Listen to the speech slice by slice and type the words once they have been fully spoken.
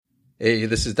Hey,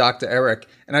 this is Dr. Eric,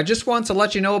 and I just want to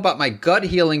let you know about my gut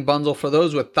healing bundle for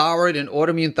those with thyroid and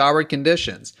autoimmune thyroid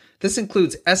conditions. This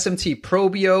includes SMT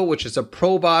Probio, which is a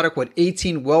probiotic with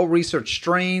 18 well-researched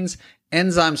strains,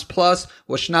 Enzymes Plus,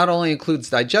 which not only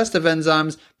includes digestive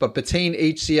enzymes, but betaine,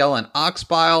 HCl, and ox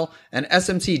bile, and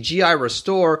SMT GI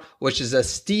Restore, which is a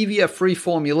stevia-free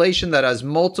formulation that has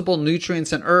multiple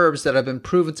nutrients and herbs that have been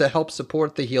proven to help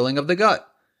support the healing of the gut.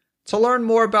 To learn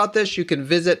more about this, you can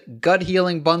visit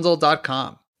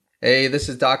guthealingbundle.com. Hey, this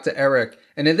is Dr. Eric,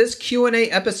 and in this Q&A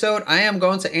episode, I am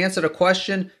going to answer the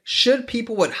question, should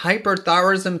people with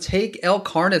hyperthyroidism take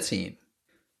L-carnitine?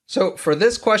 So for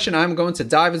this question, I'm going to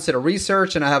dive into the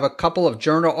research, and I have a couple of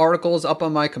journal articles up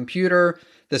on my computer.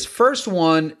 This first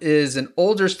one is an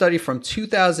older study from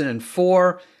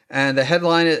 2004, and the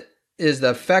headline is The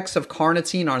Effects of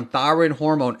Carnitine on Thyroid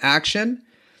Hormone Action.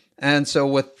 And so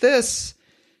with this,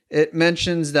 it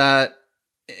mentions that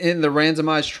in the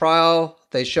randomized trial,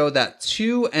 they showed that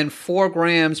 2 and 4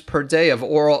 grams per day of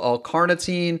oral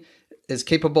L-carnitine is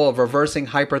capable of reversing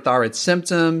hyperthyroid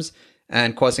symptoms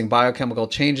and causing biochemical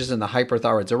changes in the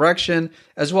hyperthyroid direction,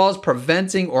 as well as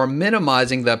preventing or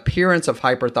minimizing the appearance of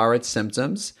hyperthyroid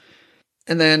symptoms.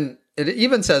 And then it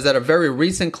even says that a very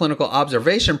recent clinical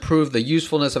observation proved the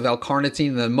usefulness of L-carnitine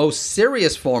in the most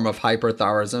serious form of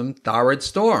hyperthyroidism, thyroid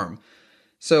storm.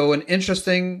 So an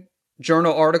interesting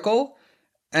journal article.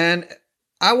 And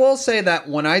I will say that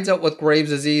when I dealt with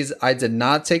Graves' disease, I did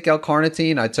not take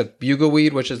L-carnitine. I took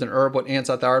bugleweed, which is an herb with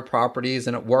antithyroid properties,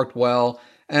 and it worked well.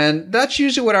 And that's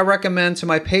usually what I recommend to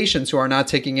my patients who are not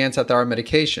taking antithyroid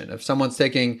medication. If someone's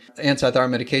taking antithyroid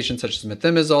medication such as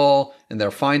methimazole and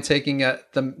they're fine taking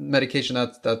the medication,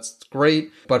 that's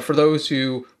great. But for those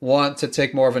who want to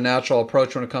take more of a natural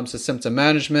approach when it comes to symptom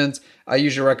management, I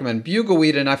usually recommend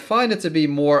bugleweed, and I find it to be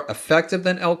more effective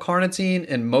than L-carnitine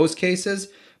in most cases.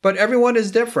 But everyone is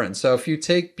different. So if you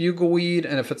take bugleweed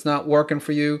and if it's not working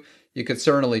for you, you could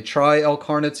certainly try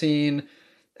L-carnitine.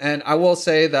 And I will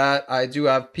say that I do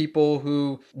have people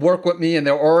who work with me and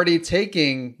they're already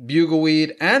taking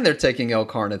bugleweed and they're taking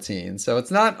L-carnitine. So it's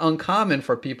not uncommon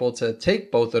for people to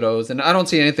take both of those. And I don't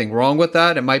see anything wrong with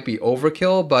that. It might be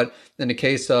overkill, but in the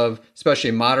case of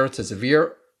especially moderate to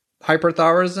severe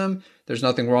hyperthyroidism, there's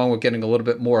nothing wrong with getting a little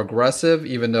bit more aggressive,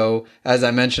 even though, as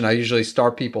I mentioned, I usually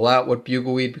start people out with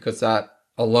bugleweed because that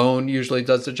alone usually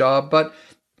does the job. But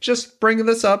just bringing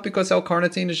this up because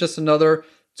L-carnitine is just another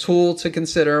tool to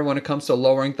consider when it comes to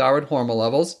lowering thyroid hormone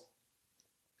levels.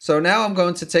 So now I'm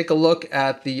going to take a look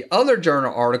at the other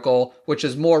journal article, which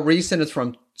is more recent. It's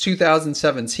from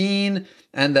 2017,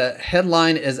 and the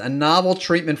headline is A Novel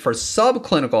Treatment for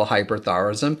Subclinical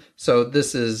Hyperthyroidism. So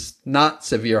this is not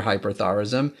severe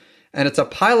hyperthyroidism. And it's a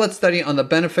pilot study on the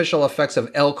beneficial effects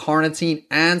of L-carnitine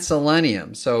and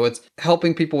selenium. So it's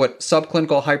helping people with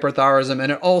subclinical hyperthyroidism,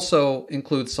 and it also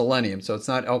includes selenium. So it's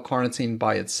not L-carnitine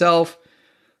by itself.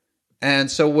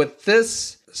 And so with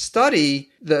this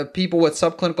study, the people with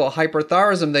subclinical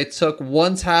hyperthyroidism, they took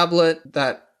one tablet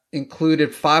that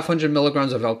included 500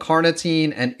 milligrams of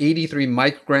L-carnitine and 83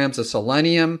 micrograms of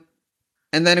selenium.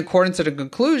 And then according to the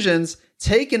conclusions,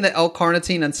 taking the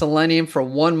L-carnitine and selenium for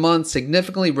 1 month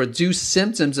significantly reduced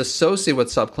symptoms associated with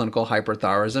subclinical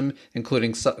hyperthyroidism,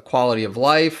 including quality of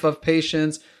life of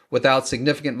patients without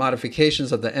significant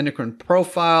modifications of the endocrine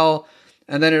profile.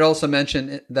 And then it also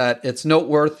mentioned that it's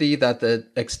noteworthy that the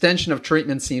extension of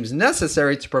treatment seems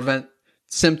necessary to prevent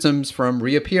symptoms from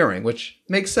reappearing, which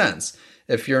makes sense.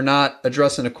 If you're not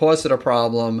addressing the cause of the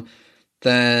problem,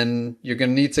 then you're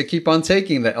going to need to keep on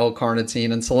taking the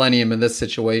L-carnitine and selenium in this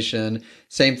situation.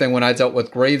 Same thing when I dealt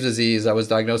with Graves' disease. I was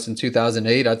diagnosed in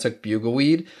 2008. I took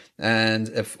bugleweed. And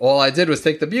if all I did was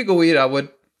take the bugleweed, I would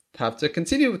have to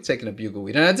continue taking the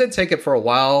bugleweed. And I did take it for a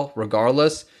while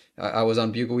regardless. I was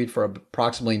on bugleweed for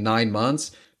approximately 9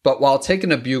 months. But while taking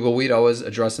the bugleweed, I was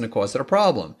addressing the cause of the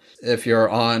problem. If you're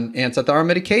on antithyroid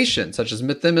medication, such as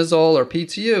methimazole or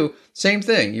PTU, same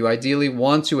thing. You ideally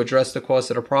want to address the cause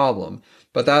of the problem.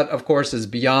 But that, of course, is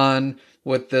beyond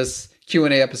what this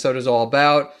Q&A episode is all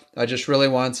about. I just really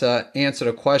want to answer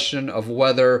the question of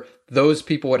whether those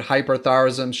people with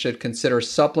hyperthyroidism should consider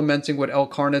supplementing with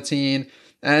L-carnitine.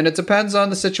 And it depends on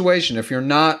the situation. If you're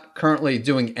not currently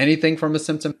doing anything from a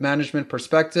symptom management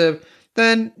perspective,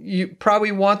 then you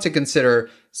probably want to consider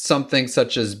something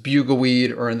such as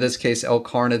bugleweed, or in this case,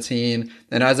 L-carnitine.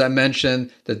 And as I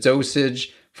mentioned, the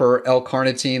dosage for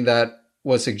L-carnitine that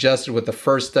was suggested with the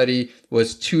first study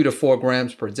was 2 to 4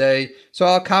 grams per day. So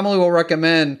I commonly will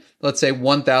recommend, let's say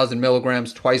 1,000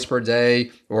 milligrams twice per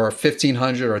day, or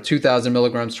 1,500 or 2,000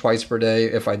 milligrams twice per day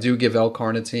if I do give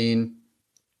L-carnitine.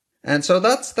 And so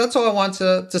that's all I want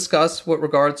to discuss with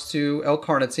regards to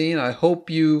L-carnitine. I hope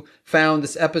you found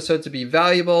this episode to be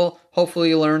valuable. Hopefully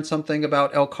you learned something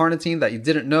about L-carnitine that you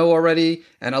didn't know already.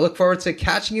 And I look forward to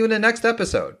catching you in the next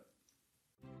episode.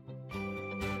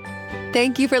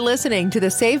 Thank you for listening to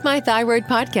the Save My Thyroid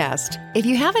podcast. If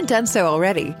you haven't done so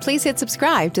already, please hit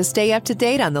subscribe to stay up to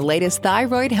date on the latest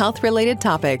thyroid health-related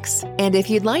topics. And if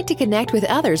you'd like to connect with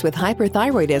others with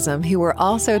hyperthyroidism who are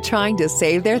also trying to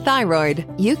save their thyroid,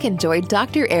 you can join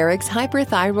Dr. Eric's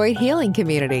Hyperthyroid Healing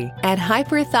Community at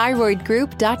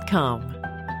hyperthyroidgroup.com.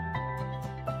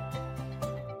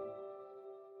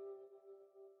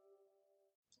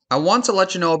 I want to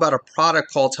let you know about a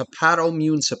product called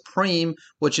Hepatoimmune Supreme,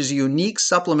 which is a unique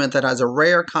supplement that has a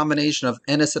rare combination of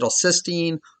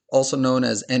N-acetylcysteine, also known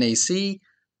as NAC,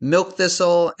 milk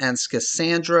thistle, and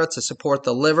schisandra to support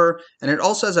the liver. And it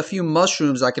also has a few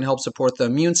mushrooms that can help support the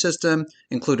immune system,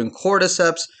 including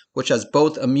cordyceps, which has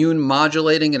both immune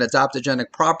modulating and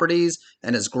adaptogenic properties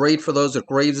and is great for those with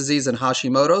Graves' disease and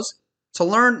Hashimoto's. To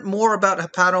learn more about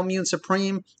Hepatoimmune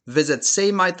Supreme, visit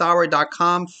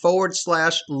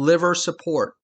SaveMyThyroid.com/liver support.